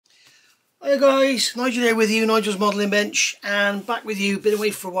Hi guys, Nigel here with you, Nigel's Modelling Bench, and back with you. Been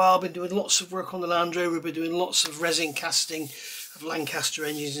away for a while, been doing lots of work on the Land Rover, been doing lots of resin casting of Lancaster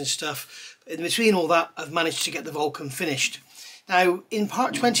engines and stuff. In between all that, I've managed to get the Vulcan finished. Now, in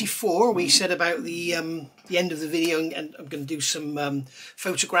part 24, we said about the end of the video, and I'm going to do some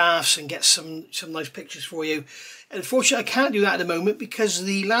photographs and get some nice pictures for you. Unfortunately, I can't do that at the moment because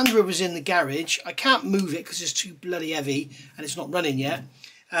the Land Rover's in the garage. I can't move it because it's too bloody heavy and it's not running yet.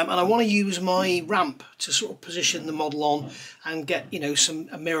 And I want to use my ramp to sort of position the model on and get, you know,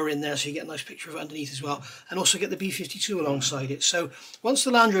 a mirror in there so you get a nice picture of it underneath as well, and also get the B52 alongside it. So once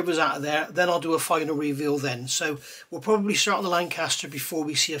the Land Rover's out of there, then I'll do a final reveal then. So we'll probably start on the Lancaster before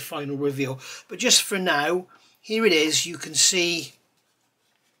we see a final reveal. But just for now, here it is. You can see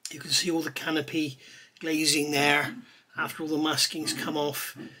all the canopy glazing there after all the masking's come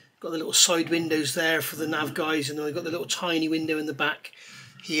off. Got the little side windows there for the nav guys, and then we've got the little tiny window in the back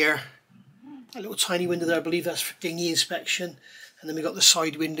here, a little tiny window there. I believe that's for dinghy inspection, and then we've got the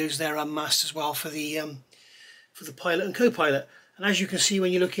side windows there unmasked as well for the pilot and co-pilot. And as you can see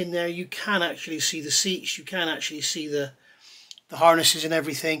when you look in there, you can actually see the seats, you can actually see the harnesses and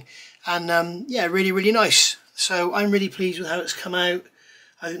everything, and yeah, really nice. So I'm really pleased with how it's come out.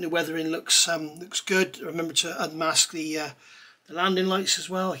 I think the weathering looks good. Remember to unmask the landing lights as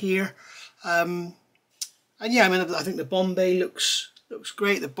well here, and yeah, I mean, I think the bomb bay looks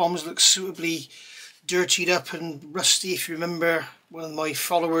great. The bombs look suitably dirtied up and rusty. If you remember, one of my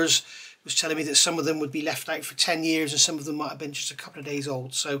followers was telling me that some of them would be left out for 10 years and some of them might have been just a couple of days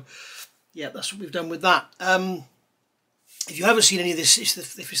old. So yeah, that's what we've done with that. If you haven't seen any of this,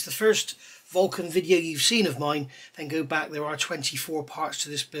 if it's the first Vulcan video you've seen of mine, then go back. There are 24 parts to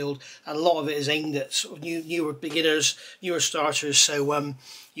this build, and a lot of it is aimed at sort of newer beginners, newer starters, so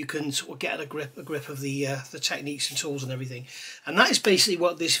you can sort of get a grip of the techniques and tools and everything. And that is basically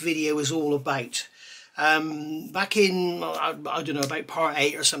what this video is all about. Back in, I don't know, about part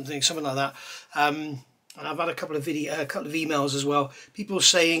 8 or something like that, and I've had a couple of emails as well, people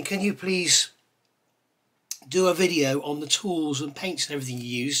saying, can you please do a video on the tools and paints and everything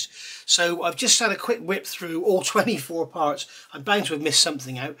you used. So I've just had a quick whip through all 24 parts. I'm bound to have missed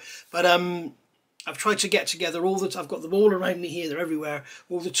something out, but I've tried to get together I've got them all around me here, they're everywhere,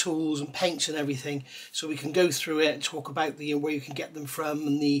 all the tools and paints and everything, so we can go through it and talk about where you can get them from,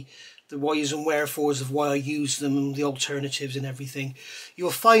 and the whys and wherefores of why I use them, and the alternatives and everything. You'll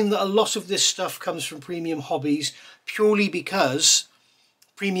find that a lot of this stuff comes from Premium Hobbies, purely because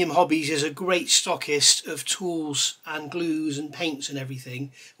Premium Hobbies is a great stockist of tools and glues and paints and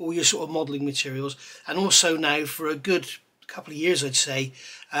everything, all your sort of modelling materials. And also now, for a good couple of years I'd say,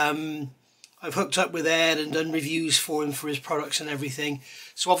 I've hooked up with Ed and done reviews for him for his products and everything.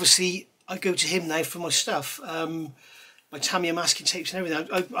 So obviously I go to him now for my stuff, my Tamiya masking tapes and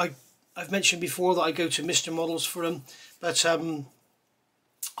everything. I've mentioned before that I go to Mr. Models for them, but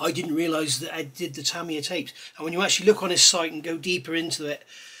I didn't realise that Ed did the Tamiya tapes. And when you actually look on his site and go deeper into it,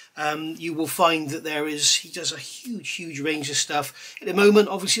 you will find that he does a huge range of stuff. At the moment,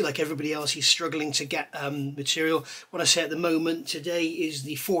 obviously, like everybody else, he's struggling to get material. When I say at the moment, today is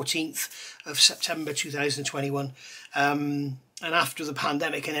the 14th of September 2021. And after the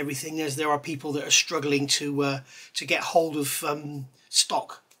pandemic and everything, there are people that are struggling to get hold of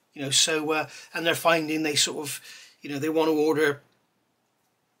stock, you know. So and they're finding they sort of, you know, they want to order,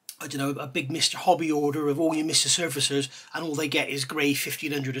 I don't know, a big Mr. Hobby order of all your Mr. Surfacers, and all they get is grey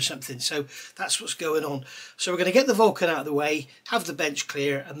 1500 or something. So that's what's going on. So we're going to get the Vulcan out of the way, have the bench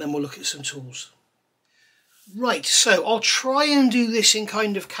clear, and then we'll look at some tools. Right, so I'll try and do this in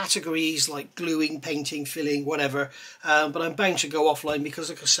kind of categories like gluing, painting, filling, whatever, but I'm bound to go offline because,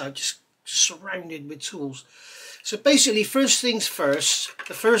 like I said, I'm just surrounded with tools. So basically, first things first,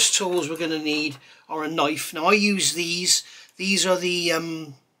 the first tools we're going to need are a knife. Now I use these. These are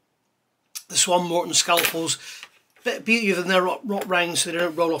the Swan Morton scalpels. Beauty of them, they're rot round so they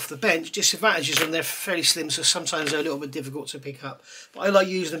don't roll off the bench. Disadvantages of them, they're fairly slim, so sometimes they're a little bit difficult to pick up. But I like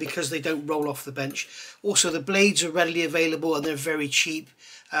using them because they don't roll off the bench. Also, the blades are readily available and they're very cheap.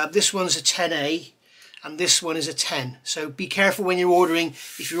 This one's a 10A and this one is a 10. So be careful when you're ordering.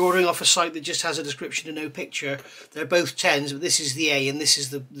 If you're ordering off a site that just has a description and no picture, they're both 10s, but this is the A and this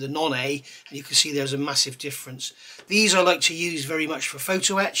is the non-A, and you can see there's a massive difference. These I like to use very much for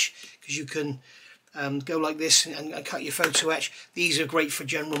photo etch, because you can go like this and cut your photo etch. These are great for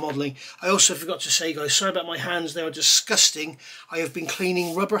general modelling. I also forgot to say, guys, sorry about my hands, they are disgusting. I have been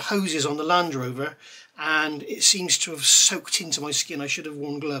cleaning rubber hoses on the Land Rover and it seems to have soaked into my skin. I should have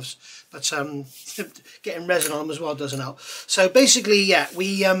worn gloves, but getting resin on them as well doesn't help. So basically, yeah,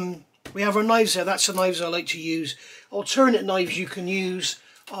 we have our knives there. That's the knives I like to use. Alternate knives you can use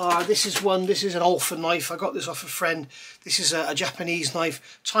This is an Alpha knife. I got this off a friend. This is a Japanese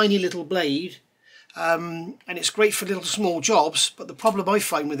knife, tiny little blade, and it's great for little small jobs, but the problem I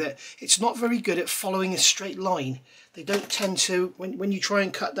find with it, it's not very good at following a straight line. They don't tend to, when you try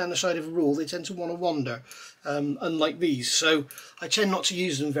and cut down the side of a rule, they tend to want to wander, unlike these. So I tend not to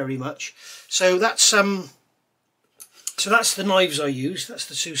use them very much. So that's the knives I use. That's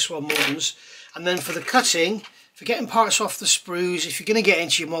the two Swan Mortons. And then for the cutting, for getting parts off the sprues, if you're going to get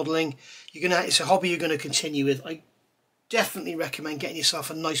into your modelling, it's a hobby you're going to continue with. I definitely recommend getting yourself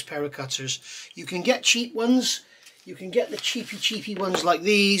a nice pair of cutters. You can get cheap ones. You can get the cheapy ones like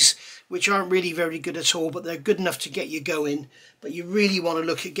these, which aren't really very good at all, but they're good enough to get you going. But you really want to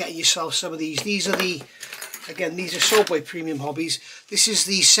look at getting yourself some of these. These are these are sold by Premium Hobbies. This is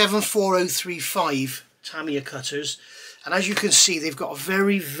the 74035 Tamiya cutters. And as you can see, they've got a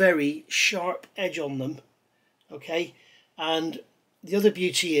very, very sharp edge on them. Okay, and the other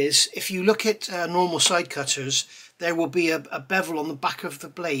beauty is, if you look at normal side cutters, there will be a bevel on the back of the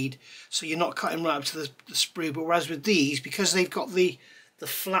blade, so you're not cutting right up to the sprue. But whereas with these, because they've got the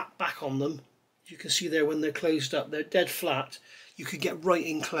flat back on them, you can see there when they're closed up, they're dead flat. You can get right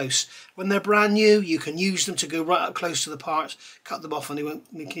in close. When they're brand new, you can use them to go right up close to the parts, cut them off, and they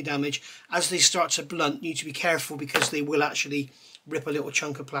won't make any damage. As they start to blunt, you need to be careful, because they will actually rip a little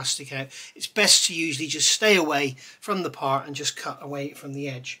chunk of plastic out. It's best to usually just stay away from the part and just cut away from the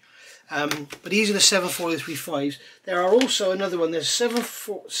edge. But these are the 74035s. There are also another one. There's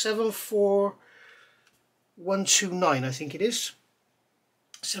 74129, I think it is.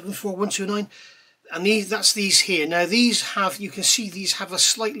 74129. And that's these here. Now these have, you can see these have a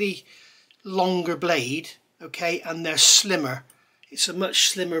slightly longer blade, okay, and they're slimmer. It's a much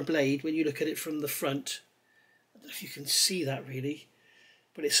slimmer blade when you look at it from the front. I don't know if you can see that really,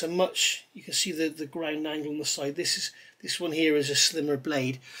 but it's a much, you can see the ground angle on the side. This one here is a slimmer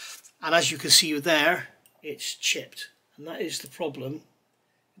blade, and as you can see there, it's chipped, and that is the problem.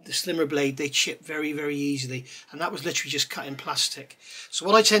 The slimmer blade, they chip very, very easily, and that was literally just cut in plastic. So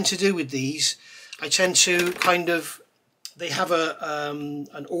what I tend to do with these, I tend to they have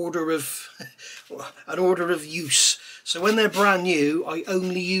an order of use. So when they're brand new, I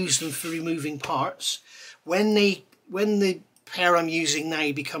only use them for removing parts. When the pair I'm using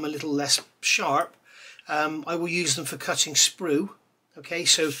now become a little less sharp, I will use them for cutting sprue. Okay,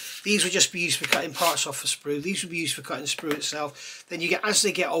 so these would just be used for cutting parts off a sprue. These would be used for cutting sprue itself. Then as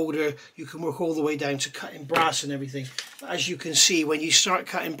they get older, you can work all the way down to cutting brass and everything. But as you can see, when you start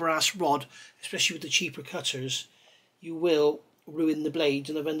cutting brass rod, especially with the cheaper cutters, you will ruin the blades,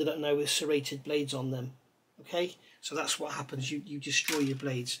 and I've ended up now with serrated blades on them. Okay, so that's what happens. You destroy your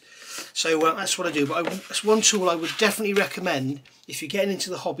blades. So that's what I do. But that's one tool I would definitely recommend if you're getting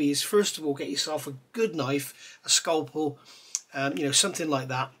into the hobby. Is first of all, get yourself a good knife, a scalpel. You know, something like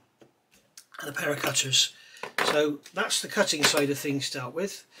that, and a pair of cutters. So that's the cutting side of things dealt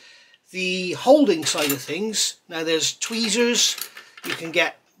with. The holding side of things, now there's tweezers. You can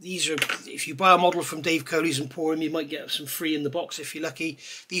get, these are, if you buy a model from Dave Coley's and Emporium, you might get some free in the box if you're lucky.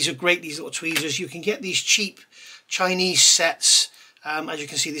 These are great, these little tweezers. You can get these cheap Chinese sets. As you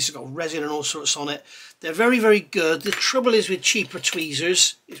can see, this has got resin and all sorts on it. They're very, very good. The trouble is with cheaper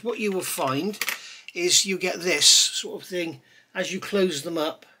tweezers, is what you will find is you get this sort of thing. As you close them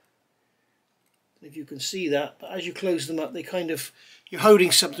up, if you can see that, but as you close them up, they kind of, you're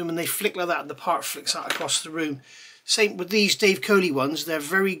holding something, when they flick like that, and the part flicks out across the room. Same with these Dave Coley ones, they're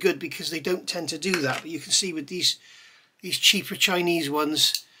very good because they don't tend to do that. But you can see with these cheaper Chinese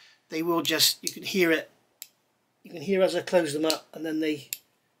ones, they will just, you can hear it. You can hear as I close them up, and then they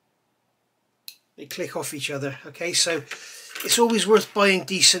click off each other. Okay, so it's always worth buying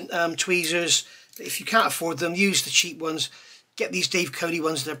decent tweezers. If you can't afford them, use the cheap ones. Get these Dave Coley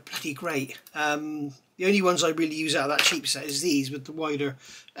ones, they're bloody great. The only ones I really use out of that cheap set is these with the wider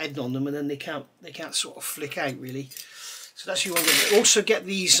end on them, and then they can't sort of flick out really. So that's what you want to get. Also get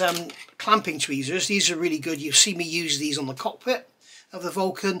these clamping tweezers. These are really good. You've seen me use these on the cockpit of the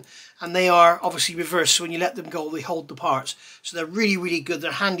Vulcan, and they are obviously reversed, so when you let them go, they hold the parts. So they're really, really good.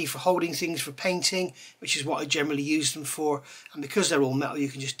 They're handy for holding things, for painting, which is what I generally use them for. And because they're all metal, you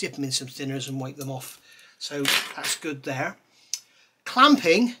can just dip them in some thinners and wipe them off. So that's good there.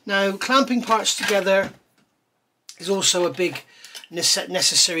 Clamping. Now, clamping parts together is also a big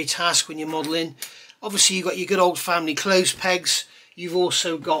necessary task when you're modelling. Obviously, you've got your good old family clothes pegs. You've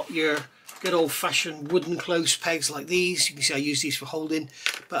also got your good old-fashioned wooden clothes pegs like these. You can see I use these for holding.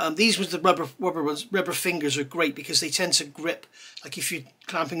 But these with the rubber ones, rubber fingers are great because they tend to grip. Like if you're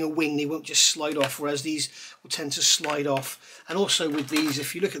clamping a wing, they won't just slide off, whereas these will tend to slide off. And also with these,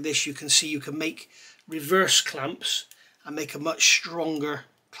 if you look at this, you can see you can make reverse clamps and make a much stronger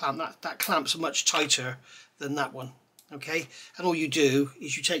clamp. That clamps much tighter than that one. Okay, and all you do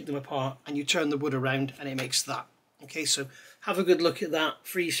is you take them apart and you turn the wood around and it makes that. Okay, so have a good look at that,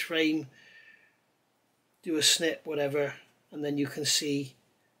 freeze frame, do a snip, whatever, and then you can see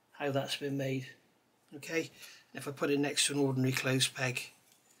how that's been made. Okay, and if I put it next to an ordinary clothes peg,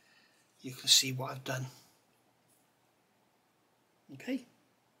 you can see what I've done. Okay,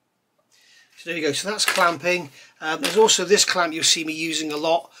 so there you go. So that's clamping. There's also this clamp you'll see me using a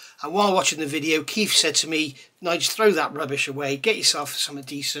lot, and while watching the video Keith said to me, Nigel, throw that rubbish away, get yourself something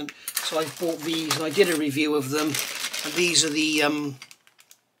decent. So I bought these and I did a review of them, and these are the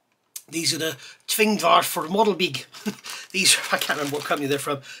Tvingvar for Modelbygg. These, I can't remember what company they're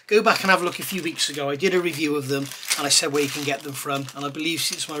from. Go back and have a look a few weeks ago. I did a review of them and I said where you can get them from, and I believe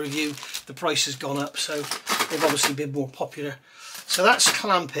since my review the price has gone up, so they've obviously been more popular. So that's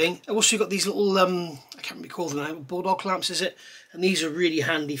clamping. I also got these little I can't really call them now, bulldog clamps is it? And these are really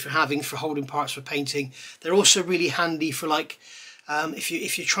handy for holding parts for painting. They're also really handy for like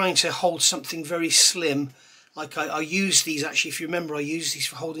if you're trying to hold something very slim. Like I use these actually, if you remember, I used these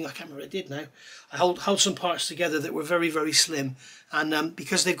for holding, I can't remember what I did now. I held some parts together that were very, very slim, and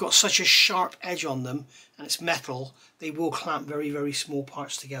because they've got such a sharp edge on them and it's metal, they will clamp very, very small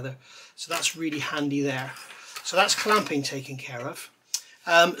parts together. So that's really handy there. So that's clamping taken care of.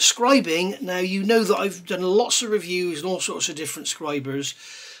 Scribing, now you know that I've done lots of reviews and all sorts of different scribers.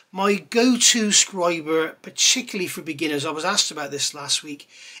 My go-to scriber, particularly for beginners, I was asked about this last week,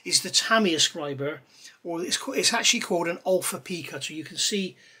 is the Tamiya scriber, or it's actually called an Alpha P cutter. You can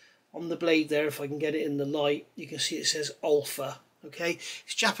see on the blade there, if I can get it in the light, you can see it says Alpha. Okay,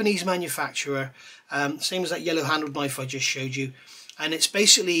 it's Japanese manufacturer, same as that yellow handled knife I just showed you, and it's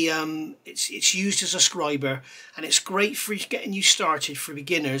basically it's used as a scriber, and it's great for getting you started for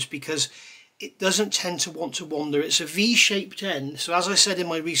beginners because it doesn't tend to want to wander. It's a V-shaped end, so as I said in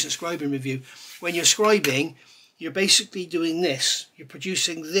my recent scribing review, when you're scribing, you're basically doing this. You're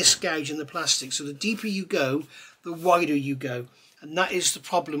producing this gouge in the plastic. So the deeper you go, the wider you go. And that is the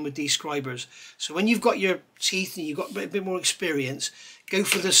problem with these scribers. So when you've got your teeth and you've got a bit more experience, go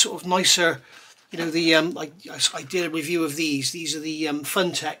for the sort of nicer, you know, the I did a review of these. These are the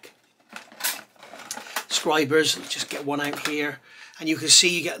Funtech scribers. Let's just get one out here. And you can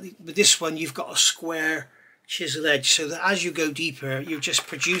see you get, with this one, you've got a square chisel edge. So that as you go deeper, you're just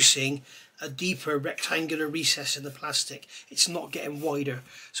producing a deeper rectangular recess in the plastic. It's not getting wider,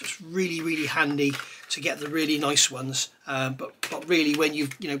 so it's really, really handy to get the really nice ones. But really, when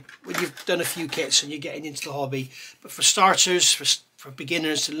you've done a few kits and you're getting into the hobby, but for starters, for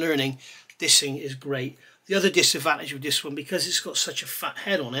beginners to learning, this thing is great. The other disadvantage with this one, because it's got such a fat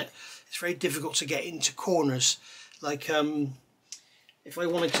head on it, it's very difficult to get into corners. Like if I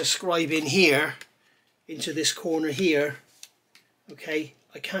wanted to scribe in here, into this corner here, okay,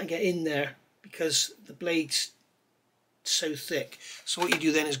 I can't get in there because the blade's so thick. So what you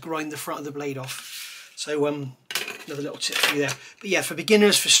do then is grind the front of the blade off. So another little tip for you there. But yeah, for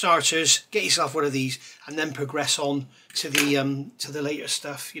beginners, for starters, get yourself one of these and then progress on to the later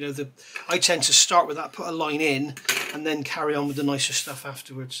stuff. You know, I tend to start with that, put a line in, and then carry on with the nicer stuff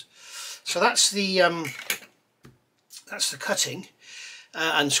afterwards. So that's the cutting.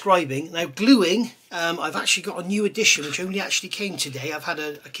 And scribing. Now gluing, I've actually got a new edition which only actually came today. I've had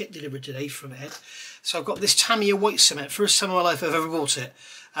a kit delivered today from Ed. So I've got this Tamiya white cement, first time in my life I've ever bought it.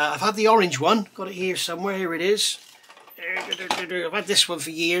 I've had the orange one, got it here somewhere, here it is. I've had this one for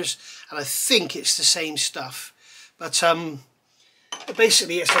years and I think it's the same stuff. But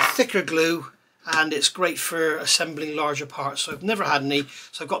basically it's a thicker glue and it's great for assembling larger parts. So I've never had any,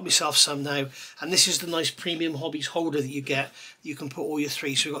 so I've got myself some now, and this is the nice premium hobbies holder that you get. You can put all your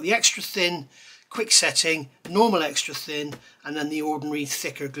three. So we've got the extra thin quick setting, normal extra thin, and then the ordinary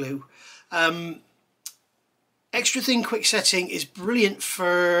thicker glue. Extra thin quick setting is brilliant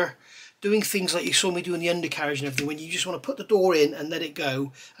for doing things like you saw me doing the undercarriage and everything, when you just want to put the door in and let it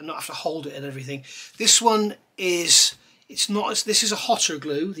go and not have to hold it and everything. This one is, it's not, this is a hotter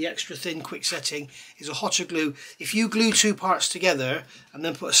glue. The extra thin quick setting is a hotter glue. If you glue two parts together and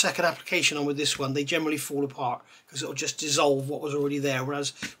then put a second application on with this one, they generally fall apart because it'll just dissolve what was already there,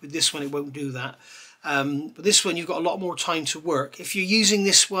 whereas with this one it won't do that. But this one you've got a lot more time to work. If you're using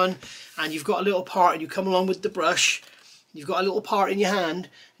this one and you've got a little part and you come along with the brush, you've got a little part in your hand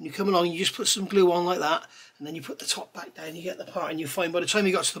and you come along and you just put some glue on like that, and then you put the top back down, you get the part, and you find by the time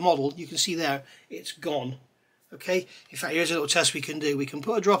you got to the model, you can see there, it's gone. Okay, in fact here's a little test we can do. We can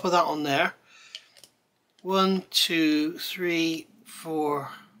put a drop of that on there. 1, 2, 3, 4,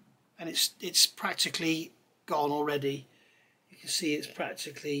 and it's practically gone already. You can see it's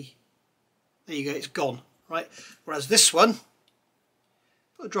practically, there you go, it's gone, right? Whereas this one,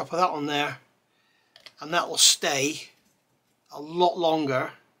 Put a drop of that on there, and that will stay a lot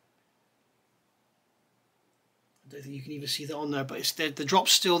longer. I don't think you can even see that on there, but it's the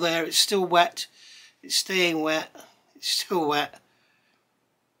drop's still there. It's still wet. It's staying wet. It's still wet.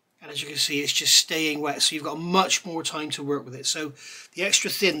 And as you can see, it's just staying wet, so you've got much more time to work with it. So the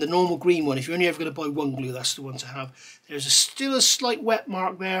extra thin, the normal green one, if you're only ever going to buy one glue, that's the one to have. There's still a slight wet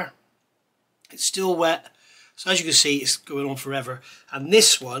mark there. It's still wet. So as you can see, it's going on forever. And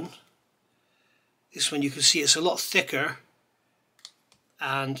this one you can see it's a lot thicker,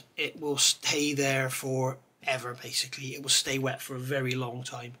 and it will stay there forever, basically. It will stay wet for a very long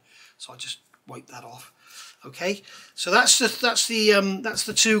time. So I'll just wipe that off. Okay, so that's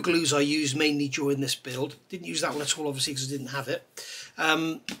the two glues I used mainly during this build. Didn't use that one at all, obviously, because I didn't have it.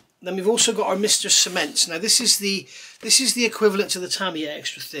 Then we've also got our Mr. Cements. Now this is the equivalent to the Tamiya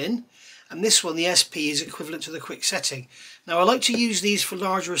Extra Thin, and this one, the SP, is equivalent to the Quick Setting. Now I like to use these for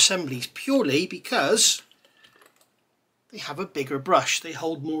larger assemblies purely because they have a bigger brush. They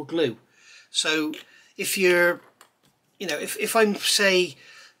hold more glue. So if you're, if I'm, say,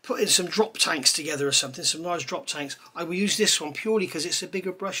 putting some drop tanks together or something, some large drop tanks, I will use this one purely because it's a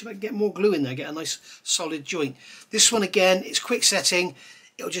bigger brush and I can get more glue in there, get a nice solid joint. This one, again, it's quick setting.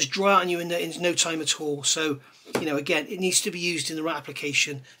 It'll just dry out on you in no time at all. So, again, it needs to be used in the right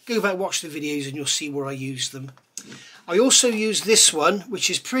application. Go back, watch the videos, and you'll see where I use them. I also use this one, which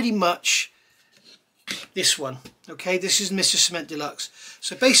is pretty much this one. Okay, this is Mr. Cement Deluxe.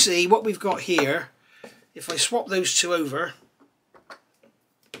 So basically what we've got here, if I swap those two over,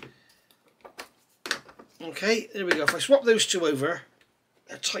 okay, there we go. If I swap those two over,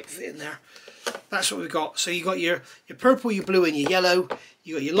 they're tight fit in there. That's what we've got. So you got your purple, your blue, and your yellow.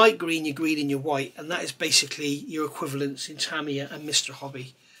 You got your light green, your green, and your white, and that is basically your equivalents in Tamiya and Mr.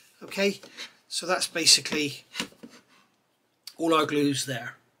 Hobby. Okay, so that's basically all our glues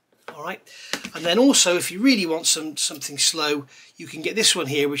there. All right, and then also, if you really want something slow, you can get this one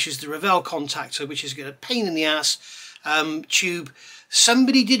here, which is the Revell contactor, which is a pain in the ass tube.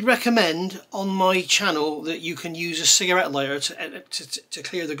 Somebody did recommend on my channel that you can use a cigarette lighter to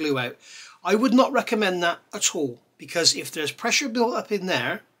clear the glue out. I would not recommend that at all, because if there's pressure built up in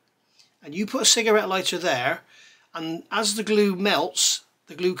there and you put a cigarette lighter there, and as the glue melts,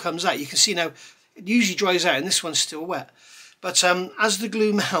 the glue comes out. You can see now it usually dries out, and this one's still wet, but as the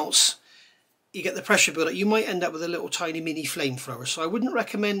glue melts, you get the pressure build up. You might end up with a little tiny mini flamethrower. So I wouldn't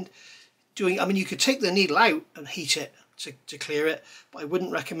recommend doing, I mean, you could take the needle out and heat it to clear it, but I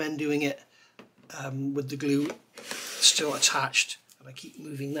wouldn't recommend doing it with the glue still attached. And I keep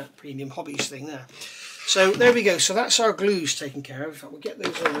moving that Premium Hobbies thing there. So there we go. So that's our glues taken care of. We'll get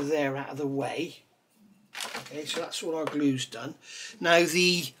those over there out of the way. Okay, so that's all our glues done. Now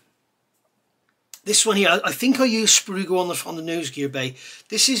this one here, I think I used sprue glue on the nose gear bay.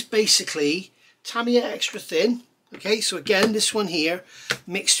 This is basically Tamiya Extra Thin. Okay, so again, this one here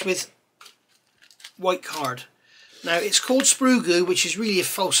mixed with white card. Now it's called sprue glue, which is really a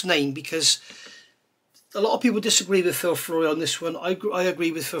false name because a lot of people disagree with Phil Flory on this one. I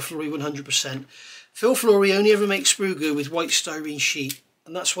agree with Phil Flory 100%. Phil Flory only ever makes sprue glue with white styrene sheet,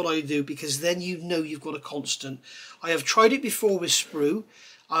 and that's what I do, because then you know you've got a constant. I have tried it before with sprue.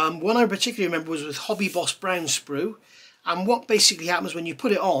 One I particularly remember was with Hobby Boss brown sprue, and what basically happens when you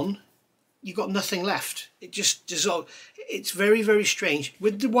put it on, you've got nothing left. It just dissolves. It's very, very strange.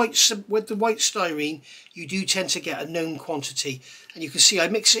 With the white styrene, you do tend to get a known quantity, and you can see I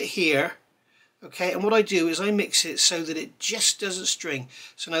mix it here. Okay, and what I do is I mix it so that it just doesn't string.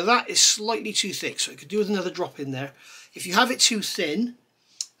 So now that is slightly too thick, so I could do with another drop in there. If you have it too thin,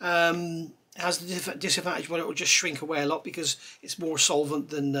 it has the disadvantage where it will just shrink away a lot because it's more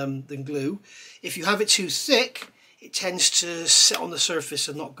solvent than glue. If you have it too thick, it tends to sit on the surface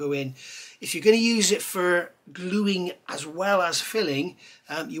and not go in. If you're going to use it for gluing as well as filling,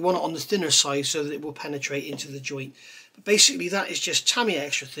 you want it on the thinner side so that it will penetrate into the joint. But basically that is just Tamiya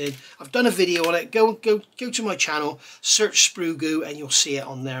Extra Thin. I've done a video on it. Go to my channel, search sprue glue, and you'll see it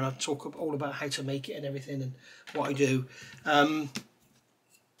on there, and I'll talk all about how to make it and everything and what I do. But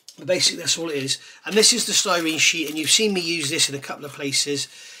basically that's all it is. And this is the styrene sheet, and you've seen me use this in a couple of places.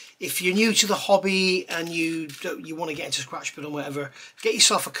 If you're new to the hobby and you want to get into scratch build or whatever, get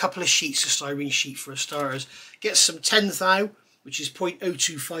yourself a couple of sheets of styrene sheet for starters. Get some 10 thou, which is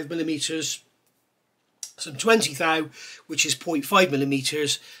 0.025 millimeters, some 20 thou, which is 0.5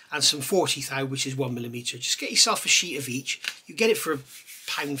 millimeters, and some 40 thou, which is 1 millimeter. Just get yourself a sheet of each. You get it for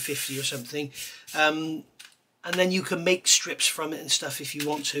 £1.50 or something, and then you can make strips from it and stuff if you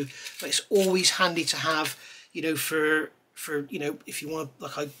want to. But it's always handy to have, you know, for for, you know, if you want,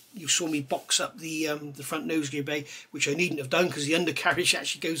 like you saw me box up the front nose gear bay, which I needn't have done because the undercarriage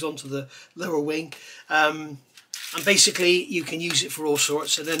actually goes onto the lower wing. And basically you can use it for all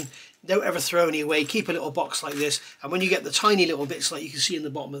sorts. And then don't ever throw any away. Keep a little box like this, and when you get the tiny little bits like you can see in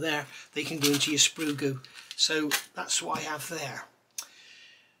the bottom of there, they can go into your sprue goo. So that's what I have there.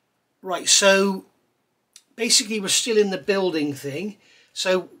 Right, so basically we're still in the building thing.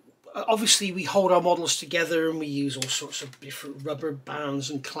 So obviously we hold our models together and we use all sorts of different rubber bands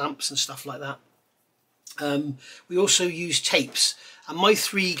and clamps and stuff like that. We also use tapes, and my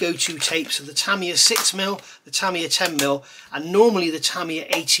three go-to tapes are the Tamiya 6mm, the Tamiya 10mm, and normally the Tamiya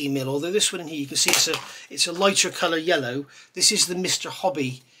 18mm, although this one in here you can see it's a lighter colour yellow. This is the Mr.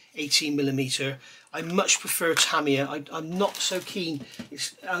 Hobby 18mm. I much prefer Tamiya. I'm not so keen.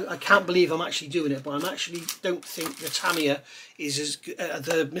 I can't believe I'm actually doing it, but I actually don't think the Tamiya is as good,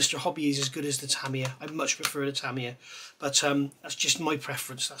 the Mr. Hobby is as good as the Tamiya. I much prefer the Tamiya, but that's just my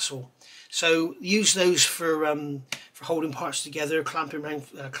preference. That's all. So use those for holding parts together, clamping around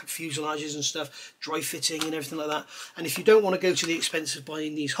fuselages and stuff, dry fitting and everything like that. And if you don't want to go to the expense of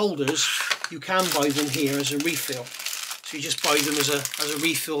buying these holders, you can buy them here as a refill. So you just buy them as a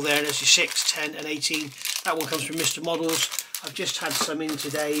refill there. There's your 6, 10 and 18. That one comes from Mr. Models. I've just had some in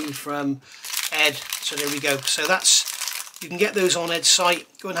today from Ed. So there we go. So you can get those on Ed's site.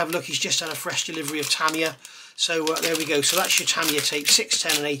 Go and have a look. He's just had a fresh delivery of Tamiya. So there we go. So that's your Tamiya tape, 6,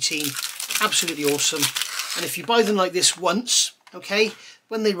 10 and 18. Absolutely awesome. And if you buy them like this once, okay,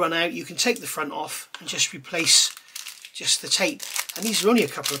 when they run out, you can take the front off and just replace just the tape. And these are only a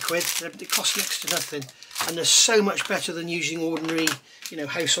couple of quid. They cost next to nothing. And they're so much better than using ordinary, you know,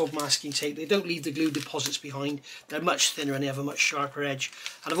 household masking tape. They don't leave the glue deposits behind. They're much thinner and they have a much sharper edge.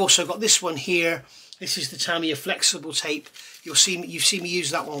 And I've also got this one here. This is the Tamiya flexible tape. You've seen me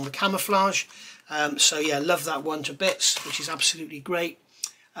use that one on the camouflage. So yeah, love that one to bits, which is absolutely great.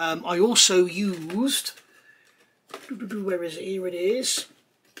 I also used, where is it? Here it is.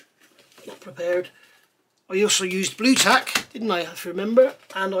 Not prepared. I also used blue tack, didn't I, if you remember?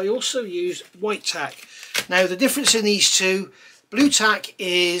 And I also used white tack. Now the difference in these two, blue tack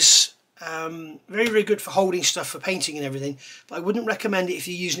is very, very good for holding stuff for painting and everything, but I wouldn't recommend it if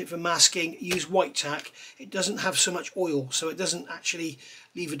you're using it for masking. Use white tack. It doesn't have so much oil, so it doesn't actually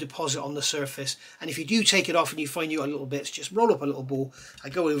leave a deposit on the surface. And if you do take it off and you find you got little bits, just roll up a little ball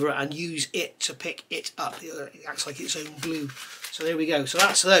and go over it and use it to pick it up. It acts like its own glue. So there we go. So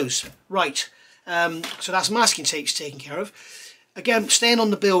that's those. Right. So that's masking tapes taken care of. Again, staying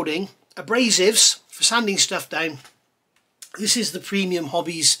on the building, abrasives for sanding stuff down. This is the Premium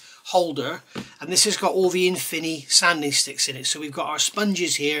Hobbies holder, and this has got all the Infini sanding sticks in it. So we've got our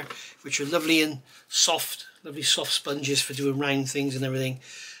sponges here, which are lovely and soft, lovely soft sponges for doing round things and everything.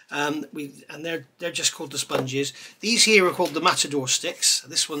 And they're just called the sponges. These here are called the Matador sticks.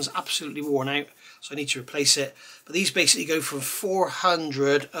 This one's absolutely worn out, so I need to replace it. But these basically go from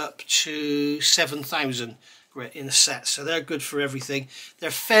 400 up to 7,000 in a set, so they're good for everything.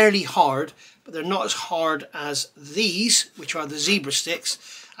 They're fairly hard, but they're not as hard as these, which are the zebra sticks,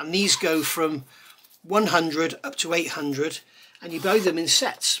 and these go from 100 up to 800, and you buy them in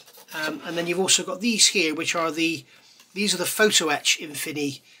sets. And then you've also got these here, which are these are the Photo Etch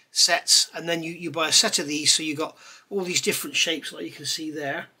Infini sets, and then you buy a set of these, so you've got all these different shapes like you can see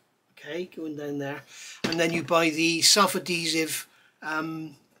there, okay, going down there. And then you buy the self-adhesive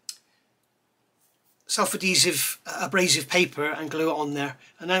abrasive paper and glue it on there,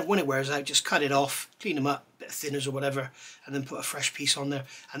 and then when it wears out, just cut it off, clean them up, bit of thinners or whatever, and then put a fresh piece on there.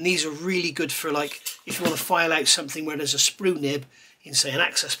 And these are really good for, like, if you want to file out something where there's a sprue nib in, say, an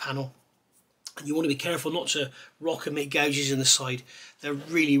access panel, and you want to be careful not to rock and make gouges in the side. They're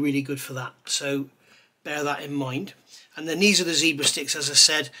really, really good for that, so bear that in mind. And then these are the zebra sticks, as I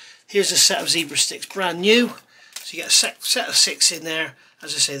said. Here's a set of zebra sticks, brand new. So you get a set of 6 in there.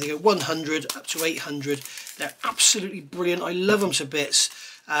 As I say, they go 100 up to 800. They're absolutely brilliant. I love them to bits.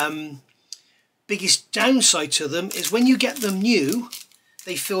 Biggest downside to them is when you get them new,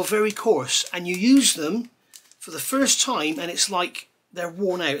 they feel very coarse, and you use them for the first time and it's like they're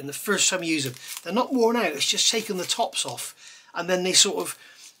worn out. And the first time you use them, they're not worn out, it's just taken the tops off. And then they sort of,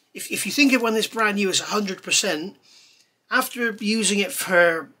 if you think of when it's brand new as 100%, after using it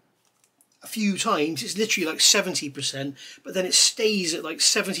for a few times, it's literally like 70%, but then it stays at like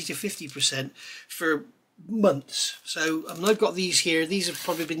 70 to 50% for months. So I've got these here. These have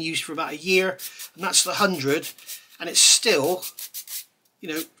probably been used for about a year, and that's the 100, and it's still, you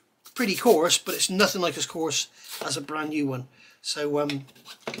know, pretty coarse, but it's nothing like as coarse as a brand new one. So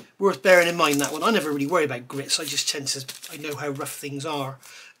worth bearing in mind, that one. I never really worry about grits. I just tend to, I know how rough things are.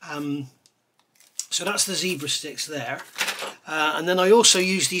 So that's the zebra sticks there. And then I also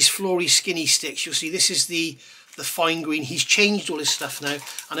use these Flory skinny sticks. You'll see this is the fine green. He's changed all his stuff now.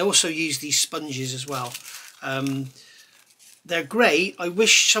 And I also use these sponges as well. They're great. I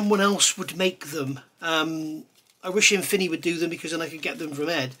wish someone else would make them. I wish Infinity would do them, because then I could get them from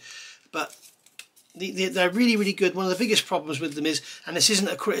Ed. But they're really, really good. One of the biggest problems with them is, and this isn't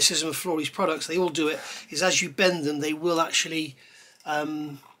a criticism of Flory's products, they all do it, is as you bend them, they will actually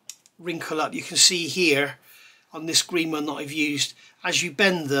wrinkle up. You can see here on this green one that I've used, as you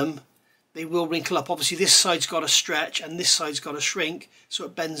bend them, they will wrinkle up. Obviously this side's got to stretch and this side's got to shrink, so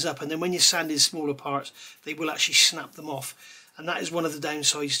it bends up, and then when you sand in smaller parts, they will actually snap them off, and that is one of the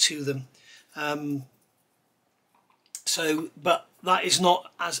downsides to them. But that is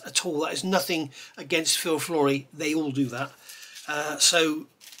not at all, that is nothing against Phil Flory, they all do that. So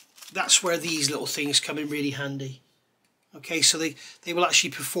that's where these little things come in really handy. Okay, so they will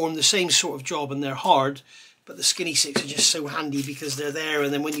actually perform the same sort of job, and they're hard, but the skinny sticks are just so handy because they're there,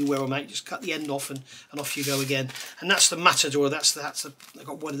 and then when you wear them out, you just cut the end off and off you go again. And that's the Matador. I've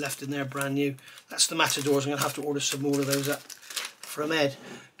got one left in there, brand new. That's the Matadors. I'm going to have to order some more of those up from Ed.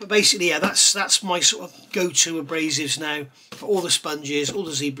 But basically, yeah, that's my sort of go-to abrasives now for all the sponges, all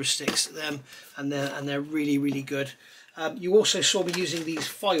the zebra sticks, them, and they're really, really good. You also saw me using these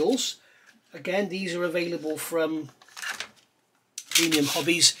files. Again, these are available from Premium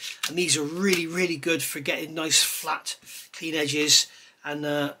Hobbies, and these are really, really good for getting nice flat clean edges,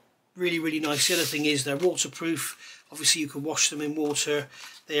 and really, really nice. The other thing is they're waterproof. Obviously you can wash them in water.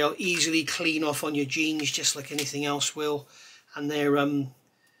 They'll easily clean off on your jeans just like anything else will, and they're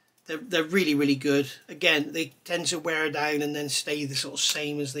really, really good. Again, they tend to wear down and then stay the sort of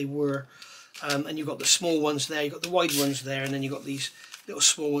same as they were. And you've got the small ones there, you've got the wide ones there, and then you've got these little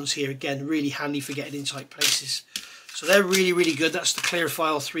small ones here. Again, really handy for getting in tight places. So they're really, really good. That's the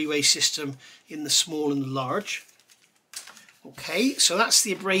Clearfile 3-way system in the small and the large. Okay, so that's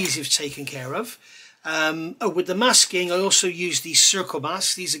the abrasives taken care of. With the masking, I also use these circle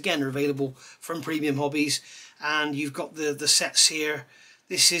masks. These again are available from Premium Hobbies, and you've got the sets here.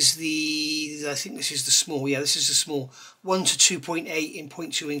 This is I think this is the small. Yeah, this is the small 1 to 2.8 in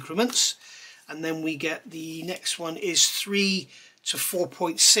 0.2 increments, and then we get the next one is 3 to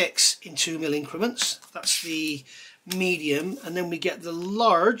 4.6 in 2mm increments. That's the medium, and then we get the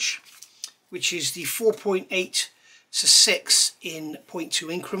large, which is the 4.8 to 6 in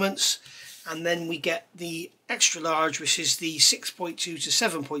 0.2 increments, and then we get the extra large, which is the 6.2 to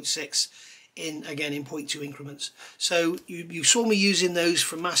 7.6 in 0.2 increments. So you saw me using those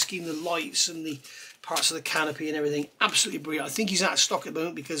for masking the lights and the parts of the canopy and everything. Absolutely brilliant. I think he's out of stock at the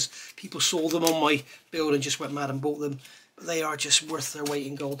moment because people saw them on my build and just went mad and bought them, but they are just worth their weight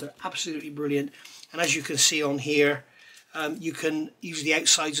in gold. They're absolutely brilliant. And as you can see on here, you can use the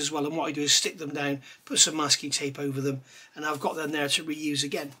outsides as well, and what I do is stick them down, put some masking tape over them, and I've got them there to reuse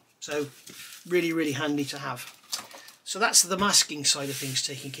again. So really, really handy to have. So that's the masking side of things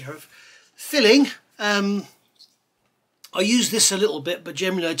taken care of. Filling, I use this a little bit, but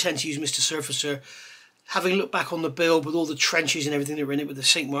generally I tend to use Mr. Surfacer. Having looked back on the build with all the trenches and everything that were in it with the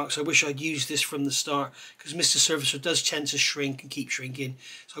sink marks, I wish I'd used this from the start, because Mr. Surfacer does tend to shrink and keep shrinking.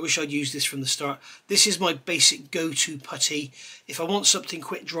 So I wish I'd used this from the start. This is my basic go-to putty. If I want something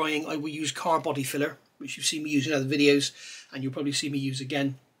quick drying, I will use car body filler, which you've seen me use in other videos, and you'll probably see me use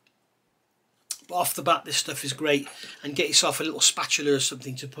again. But off the bat, this stuff is great, and get yourself a little spatula or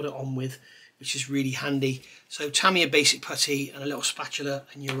something to put it on with, which is really handy. So Tamiya basic putty and a little spatula,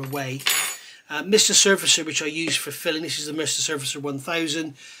 and you're away. Mr. Surfacer, which I use for filling, this is the Mr. Surfacer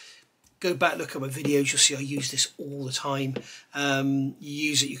 1000. Go back, look at my videos, you'll see I use this all the time. You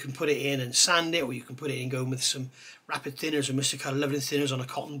use it, you can put it in and sand it, or you can put it in going with some rapid thinners or Mr. Colour leveling thinners on a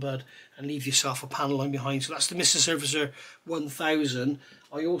cotton bud and leave yourself a panel line behind. So that's the Mr. Surfacer 1000.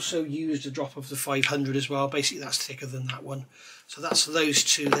 I also used a drop of the 500 as well. Basically that's thicker than that one. So that's those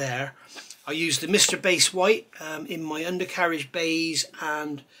two there. I used the Mr. Base White in my undercarriage bays,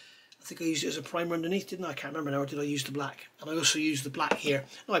 and I think I used it as a primer underneath, didn't I? I can't remember now, or did I use the black? And I also used the black here.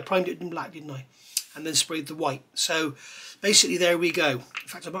 No, I primed it in black, didn't I? And then sprayed the white. So basically there we go. In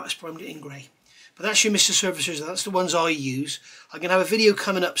fact, I might have primed it in grey. But that's your Mr. Surfacers, that's the ones I use. I'm going to have a video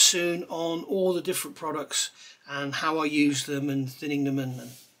coming up soon on all the different products and how I use them and thinning them and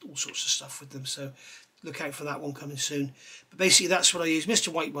all sorts of stuff with them. So look out for that one coming soon. But basically that's what I use. Mr.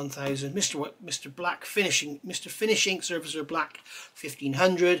 White 1000, Mr. Black Finishing, Mr. Finishing Surfacer Black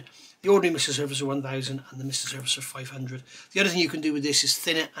 1500, the ordinary Mr. Surfacer 1000, and the Mr. Surfacer 500. The other thing you can do with this is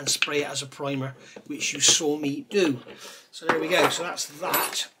thin it and spray it as a primer, which you saw me do. So there we go. So that's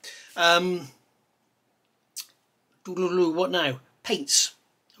that. What now? Paints.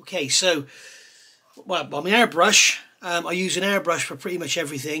 Okay, so well, on my airbrush, I use an airbrush for pretty much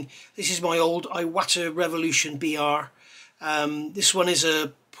everything. This is my old Iwata Revolution BR. This one is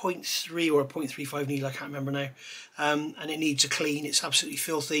a 0.3 or a 0.35 needle, I can't remember now, and it needs a clean. It's absolutely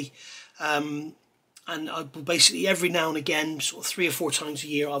filthy, and I will basically every now and again, sort of 3 or 4 times a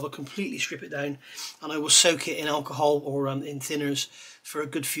year, I will completely strip it down and I will soak it in alcohol or in thinners for a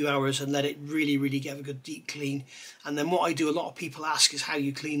good few hours and let it really get a good deep clean. And then what I do, a lot of people ask, is how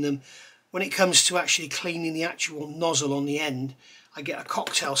you clean them. When it comes to actually cleaning the actual nozzle on the end, I get a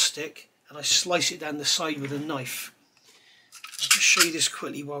cocktail stick and I slice it down the side with a knife. I'll just show you this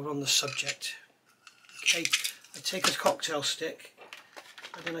quickly while we're on the subject. Okay, I take a cocktail stick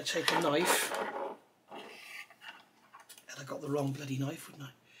and then I take a knife, and I got the wrong bloody knife, wouldn't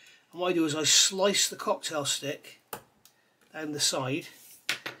I? And what I do is I slice the cocktail stick down the side,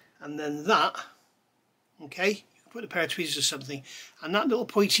 and then that, okay, you can put a pair of tweezers or something, and that little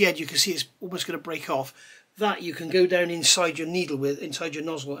pointy edge, you can see it's almost going to break off. That you can go down inside your needle with, inside your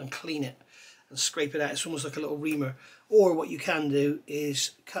nozzle, and clean it and scrape it out. It's almost like a little reamer. Or what you can do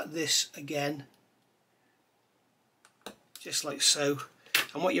is cut this again, just like so.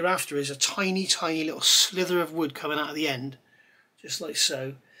 And what you're after is a tiny little slither of wood coming out of the end, just like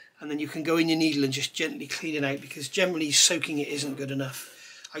so. And then you can go in your needle and just gently clean it out, because generally soaking it isn't good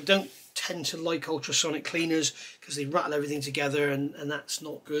enough. I don't tend to like ultrasonic cleaners because they rattle everything together, and that's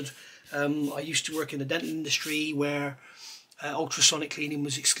not good. I used to work in the dental industry where ultrasonic cleaning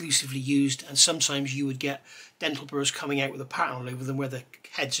was exclusively used, and sometimes you would get dental burrs coming out with a pattern all over them where the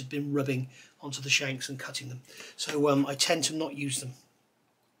heads had been rubbing onto the shanks and cutting them. So I tend to not use them.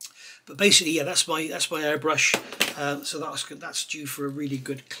 But basically, yeah, that's my airbrush. So that's due for a really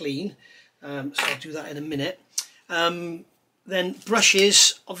good clean. So I'll do that in a minute. Then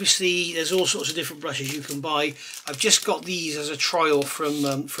brushes, obviously there's all sorts of different brushes you can buy. I've just got these as a trial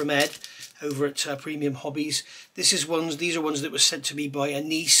from Ed over at Premium Hobbies. These are ones that were sent to me by a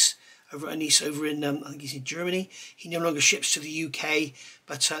niece over in I think he's in Germany. He no longer ships to the UK,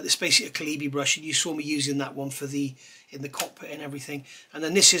 but it's basically a Calibi brush, and you saw me using that one for in the cockpit and everything. And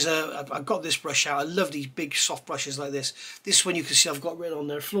then this is I've got this brush out. I love these big soft brushes like this. This one you can see I've got written on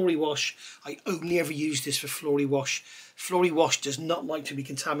there, Flory Wash. I only ever use this for Flory Wash. Flory Wash does not like to be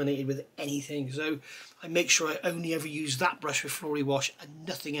contaminated with anything, so I make sure I only ever use that brush with Flory Wash and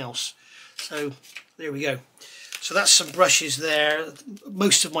nothing else. So there we go. So that's some brushes there.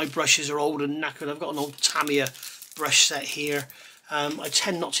 Most of my brushes are old and knackered. I've got an old Tamiya brush set here. I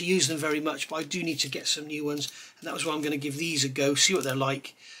tend not to use them very much, but I do need to get some new ones, and that was why I'm going to give these a go, see what they're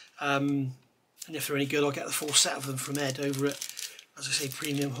like, and if they're any good I'll get the full set of them from Ed over at, as I say,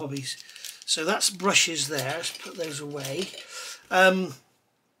 Premium Hobbies. So that's brushes there. Let's put those away. And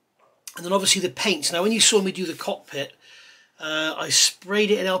then obviously the paints. Now when you saw me do the cockpit, I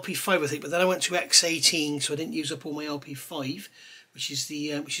sprayed it in LP5 I think, but then I went to X18, so I didn't use up all my LP5, which is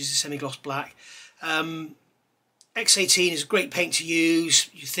the semi-gloss black. X18 is a great paint to use.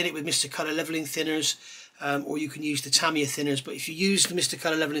 You thin it with Mr. Colour leveling thinners, or you can use the Tamiya thinners, but if you use the Mr.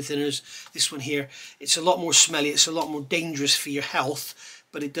 Colour leveling thinners, this one here, it's a lot more smelly, it's a lot more dangerous for your health,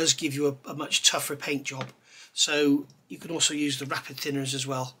 but it does give you a much tougher paint job. So you can also use the rapid thinners as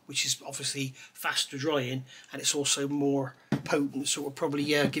well, which is obviously faster drying, and it's also more potent, so it will probably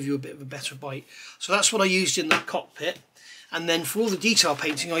give you a bit of a better bite. So that's what I used in that cockpit. And then for all the detail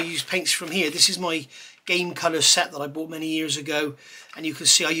painting, I used paints from here. This is my game colour set that I bought many years ago, and you can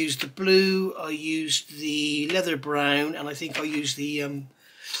see I used the blue, I used the leather brown, and I think I used the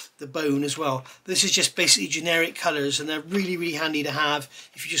bone as well. This is just basically generic colours, and they're really handy to have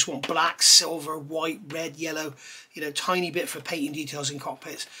if you just want black, silver, white, red, yellow, you know, tiny bit for painting details in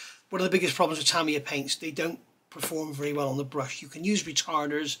cockpits. One of the biggest problems with Tamiya paints, they don't perform very well on the brush. You can use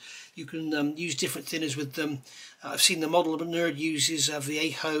retarders, you can use different thinners with them. I've seen the model nerd uses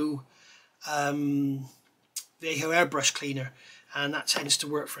the Aho airbrush cleaner, and that tends to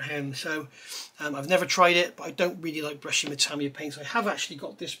work for him. So I've never tried it, but I don't really like brushing with Tamiya paints. I have actually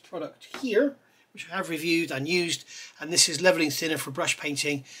got this product here, which I have reviewed and used, and this is leveling thinner for brush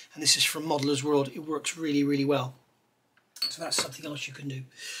painting, and this is from Modeller's World. It works really well. So that's something else you can do.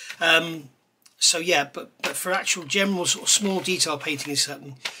 So yeah, but for actual general sort of small detail painting is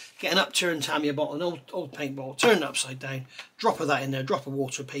something, get an upturned Tamiya bottle, an old paint bottle, turn it upside down, drop of that in there, drop of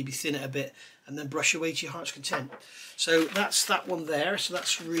water, maybe thin it a bit, and then brush away to your heart's content. So that's that one there, so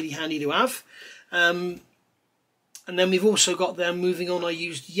that's really handy to have. And then we've also got them, moving on, I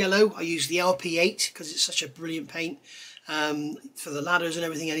used yellow. I used the LP8 because it's such a brilliant paint. For the ladders and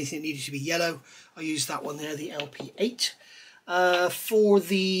everything, anything that needed to be yellow, I used that one there, the LP8. For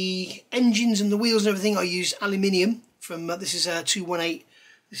the engines and the wheels and everything, I used aluminium from, this is a 218,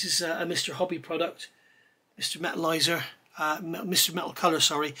 this is a Mr. Hobby product. Mr. Metalizer, Mr. Metal Colour,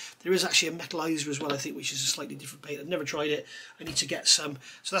 sorry. There is actually a metalizer as well, I think, which is a slightly different paint. I've never tried it. I need to get some.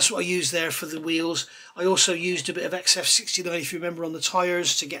 So that's what I used there for the wheels. I also used a bit of XF69, if you remember, on the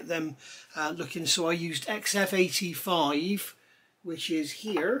tyres to get them looking. So I used XF85, which is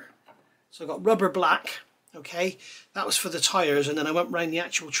here. So I got rubber black. Okay, that was for the tyres, and then I went round the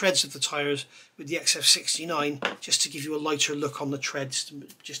actual treads of the tyres with the XF69 just to give you a lighter look on the treads,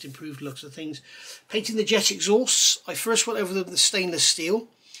 just improved looks of things. Painting the jet exhausts, I first went over the stainless steel,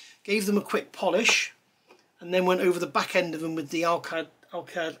 gave them a quick polish, and then went over the back end of them with the Alcad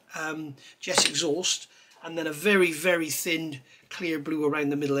jet exhaust, and then a very, very thin clear blue around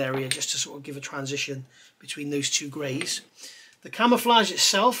the middle area just to sort of give a transition between those two greys. The camouflage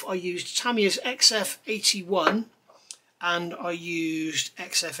itself, I used Tamiya's XF81 and I used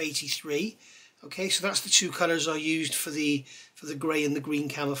XF83. Okay, so that's the two colours I used for the grey and the green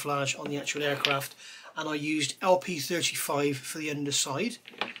camouflage on the actual aircraft, and I used LP35 for the underside.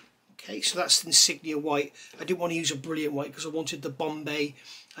 Okay, so that's the insignia white. I didn't want to use a brilliant white because I wanted the bomb bay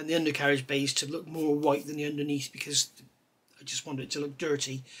and the undercarriage bays to look more white than the underneath, because I just wanted it to look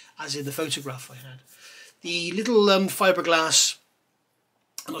dirty, as in the photograph I had. The little fiberglass,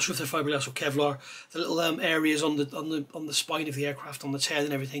 I'm not sure if they're fiberglass or Kevlar, the little areas on the spine of the aircraft, on the tail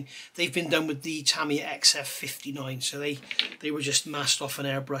and everything, they've been done with the Tamiya XF59, so they were just masked off and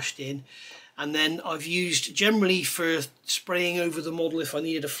airbrushed in. And then I've used, generally for spraying over the model if I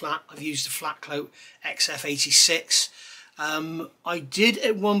needed a flat, I've used the flat coat XF86. I did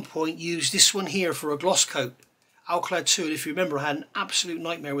at one point use this one here for a gloss coat, Alclad 2, and if you remember I had an absolute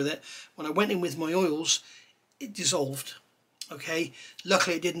nightmare with it. When I went in with my oils, it dissolved. Okay,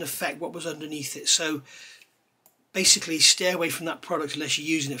 luckily it didn't affect what was underneath it. So basically stay away from that product unless you're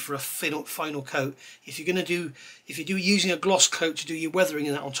using it for a final coat. If you're using a gloss coat to do your weathering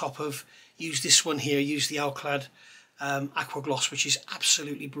and that on top of, use this one here, use the Alclad Aqua Gloss, which is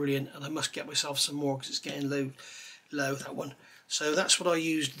absolutely brilliant, and I must get myself some more because it's getting low, that one. So that's what I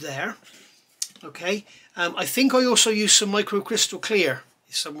used there. Okay, I think I also used some microcrystal clear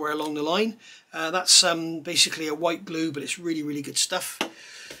somewhere along the line. That's basically a white glue, but it's really, really good stuff.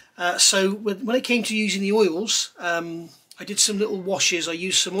 So when it came to using the oils, I did some little washes. I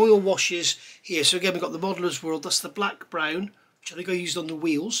used some oil washes here. So again, we've got the Modeller's World. That's the black brown, which I think I used on the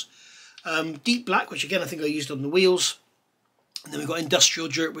wheels. Deep black, which again I think I used on the wheels. And then we've got Industrial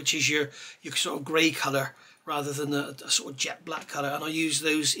Dirt, which is your sort of grey colour rather than a sort of jet black colour, and I use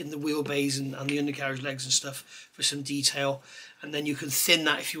those in the wheelbase and the undercarriage legs and stuff for some detail. And then you can thin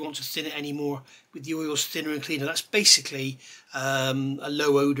that if you want to thin it any more with the oils thinner and cleaner. That's basically a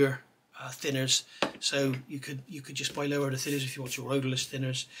low odour thinners, so you could just buy low odour thinners if you want your odourless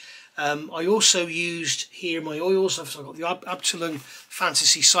thinners. I also used here my oils. I've got the Absalon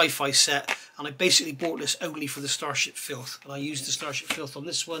Fantasy Sci-Fi set, and I basically bought this only for the Starship Filth, and I used the Starship Filth on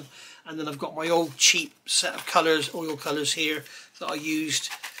this one. And then I've got my old cheap set of colours, oil colours here that I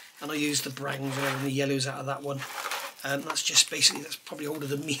used, and I used the browns and the yellows out of that one. That's just basically, that's probably older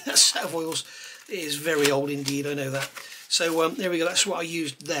than me, that set of oils. It is very old indeed, I know that. So there we go, that's what I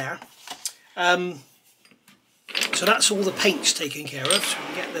used there. So that's all the paints taken care of, so we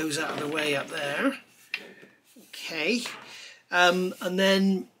can get those out of the way up there. Okay, and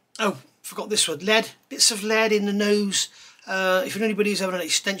then, oh, forgot this one, lead, bits of lead in the nose. If anybody who's having an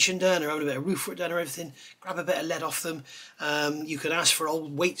extension done or having a bit of roof work done or everything, grab a bit of lead off them. You can ask for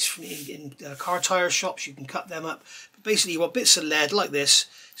old weights from in car tyre shops, you can cut them up. But basically you want bits of lead like this,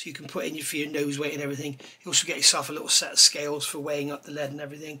 so you can put in for your nose weight and everything. You also get yourself a little set of scales for weighing up the lead and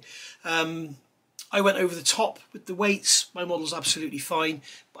everything. I went over the top with the weights. My model's absolutely fine,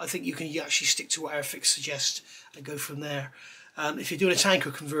 but I think you can actually stick to what Airfix suggests and go from there. If you're doing a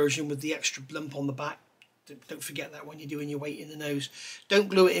tanker conversion with the extra lump on the back, don't forget that when you're doing your weight in the nose. Don't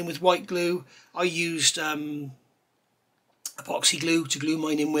glue it in with white glue. I used epoxy glue to glue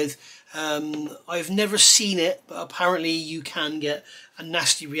mine in with. I've never seen it, but apparently you can get a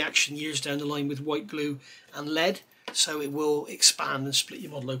nasty reaction years down the line with white glue and lead. So it will expand and split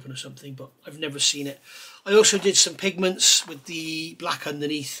your model open or something, but I've never seen it. I also did some pigments with the black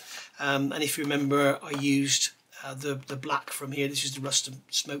underneath, and if you remember I used the black from here. This is the Rust and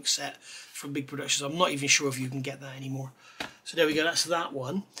Smoke set from Big Productions. I'm not even sure if you can get that anymore. So there we go, that's that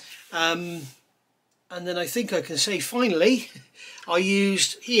one. And then I think I can say finally, I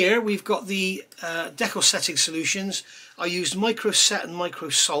used here, we've got the decal setting solutions. I used Micro Set and Micro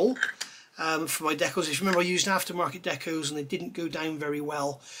Sol for my decals. If you remember, I used aftermarket decals and they didn't go down very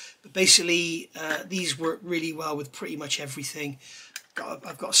well. But basically, these work really well with pretty much everything.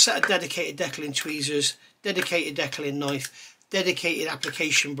 I've got a set of dedicated decaling tweezers, dedicated decaling knife, dedicated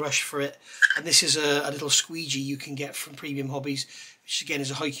application brush for it, and this is a little squeegee you can get from Premium Hobbies, which again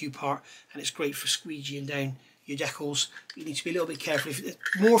is a high-Q part, and it's great for squeegeeing down your decals. You need to be a little bit careful.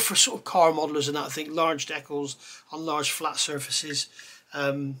 More for sort of car modelers and that, I think, large decals on large flat surfaces.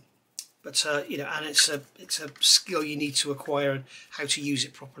 You know, and it's a skill you need to acquire and how to use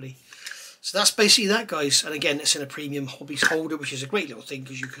it properly. So that's basically that, guys. And again, it's in a Premium Hobbies holder, which is a great little thing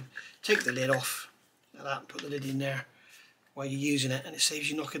because you can take the lid off like that and put the lid in there while you're using it, and it saves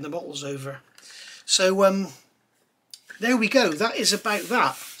you knocking the bottles over. So there we go. That is about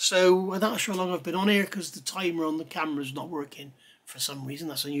that. So I'm not sure how long I've been on here because the timer on the camera is not working for some reason.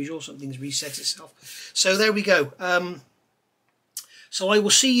 That's unusual. Something's reset itself. So there we go. So I will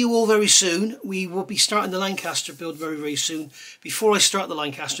see you all very soon. We will be starting the Lancaster build very, very soon. Before I start the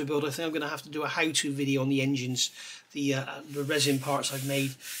Lancaster build, I think I'm going to have to do a how-to video on the engines, the resin parts I've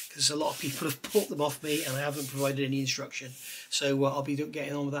made, because a lot of people have bought them off me and I haven't provided any instruction. So I'll be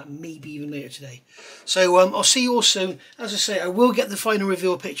getting on with that maybe even later today. So I'll see you all soon. As I say, I will get the final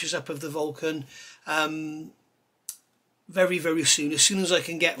reveal pictures up of the Vulcan very, very soon. As soon as I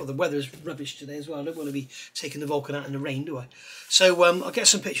can get, well, the weather's rubbish today as well. I don't want to be taking the Vulcan out in the rain, do I? So I'll get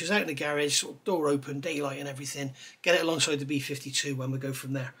some pictures out in the garage, sort of door open, daylight and everything. Get it alongside the B52 when we go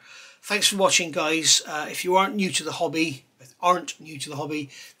from there. Thanks for watching, guys. If you aren't new to the hobby,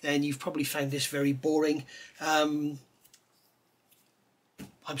 then you've probably found this very boring. I'm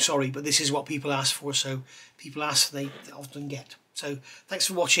sorry, but this is what people ask for. So people ask, they often get. So thanks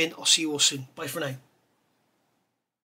for watching. I'll see you all soon. Bye for now.